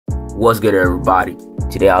What's good, everybody?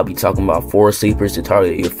 Today I'll be talking about 4 sleepers to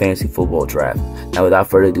target your fantasy football draft. Now without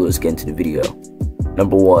further ado, let's get into the video.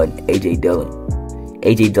 Number 1, A.J. Dillon.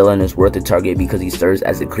 A.J. Dillon is worth the target because he serves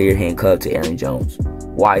as a clear handcuff to Aaron Jones.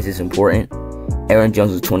 Why is this important? Aaron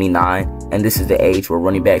Jones is 29, and this is the age where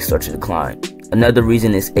running backs start to decline. Another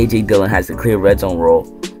reason is A.J. Dillon has a clear red zone role,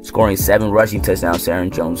 scoring 7 rushing touchdowns to Aaron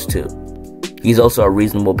Jones too. He's also a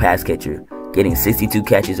reasonable pass catcher, getting 62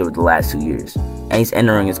 catches over the last 2 years, and he's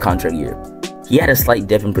entering his contract year. He had a slight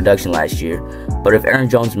dip in production last year, but if Aaron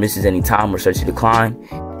Jones misses any time or starts to decline,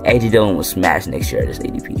 A.J. Dillon will smash next year at his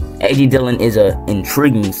ADP. A.J. Dillon is an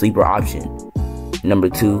intriguing sleeper option. Number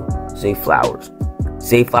 2, Zay Flowers.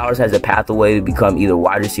 Zay Flowers has a pathway to become either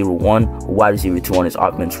wide receiver 1 or wide receiver 2 on his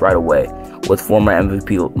offense right away, with former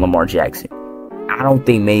MVP Lamar Jackson. I don't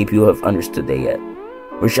think many people have understood that yet.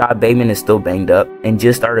 Rashad Bateman is still banged up and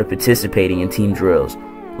just started participating in team drills,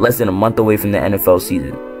 less than a month away from the NFL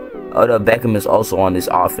season. Odell Beckham is also on this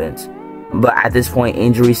offense, but at this point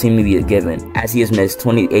injuries seem to be a given, as he has missed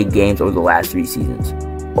 28 games over the last 3 seasons,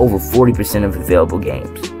 over 40% of available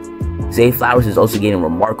games. Zay Flowers is also getting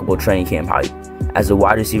remarkable training camp hype. As the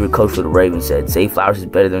wide receiver coach for the Ravens said, Zay Flowers is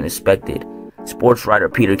better than expected. Sports writer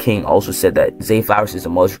Peter King also said that Zay Flowers is the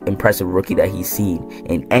most impressive rookie that he's seen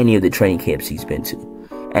in any of the training camps he's been to.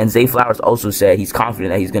 And Zay Flowers also said he's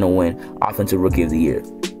confident that he's going to win Offensive Rookie of the Year.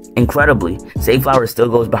 Incredibly, Zay Flowers still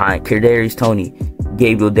goes behind Kadarius Toney,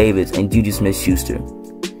 Gabriel Davis, and Juju Smith-Schuster.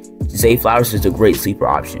 Zay Flowers is a great sleeper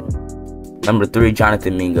option. Number 3,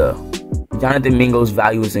 Jonathan Mingo. Jonathan Mingo's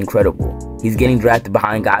value is incredible. He's getting drafted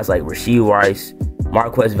behind guys like Rashee Rice,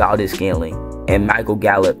 Marquez Valdes-Scantling, and Michael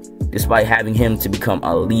Gallup, despite having him to become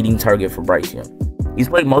a leading target for Bryce Young. He's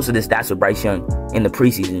played most of the stats with Bryce Young in the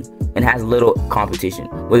preseason and has little competition,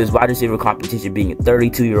 with his wide receiver competition being a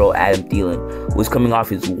 32-year-old Adam Thielen, who is coming off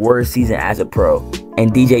his worst season as a pro,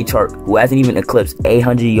 and DJ Chark, who hasn't even eclipsed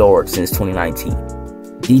 800 yards since 2019.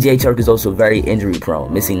 DJ Chark is also very injury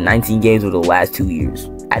prone, missing 19 games over the last 2 years.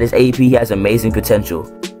 At his ADP, he has amazing potential,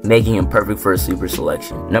 making him perfect for a sleeper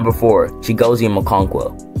selection. Number 4, Chigoziem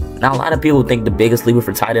Okonkwo. Now, a lot of people think the biggest sleeper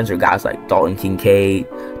for tight ends are guys like Dalton Kincaid,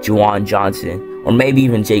 Juwan Johnson, or maybe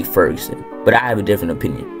even Jake Ferguson, but I have a different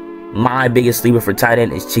opinion. My biggest sleeper for tight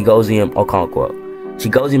end is Chigoziem Okonkwo.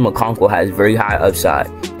 Chigoziem Okonkwo has very high upside,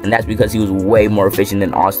 and that's because he was way more efficient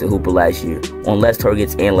than Austin Hooper last year, on less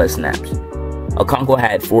targets and less snaps. Okonkwo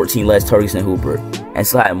had 14 less targets than Hooper, and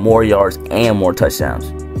still had more yards and more touchdowns.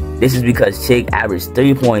 This is because Chig averaged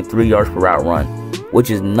 3.3 yards per route run, which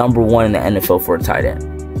is number 1 in the NFL for a tight end.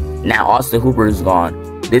 Now Austin Hooper is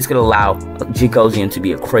gone. This could allow Chigoziem to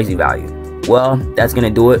be a crazy value. Well, that's going to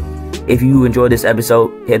do it. If you enjoyed this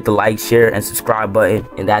episode, hit the like, share, and subscribe button.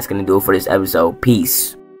 And that's going to do it for this episode.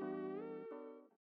 Peace.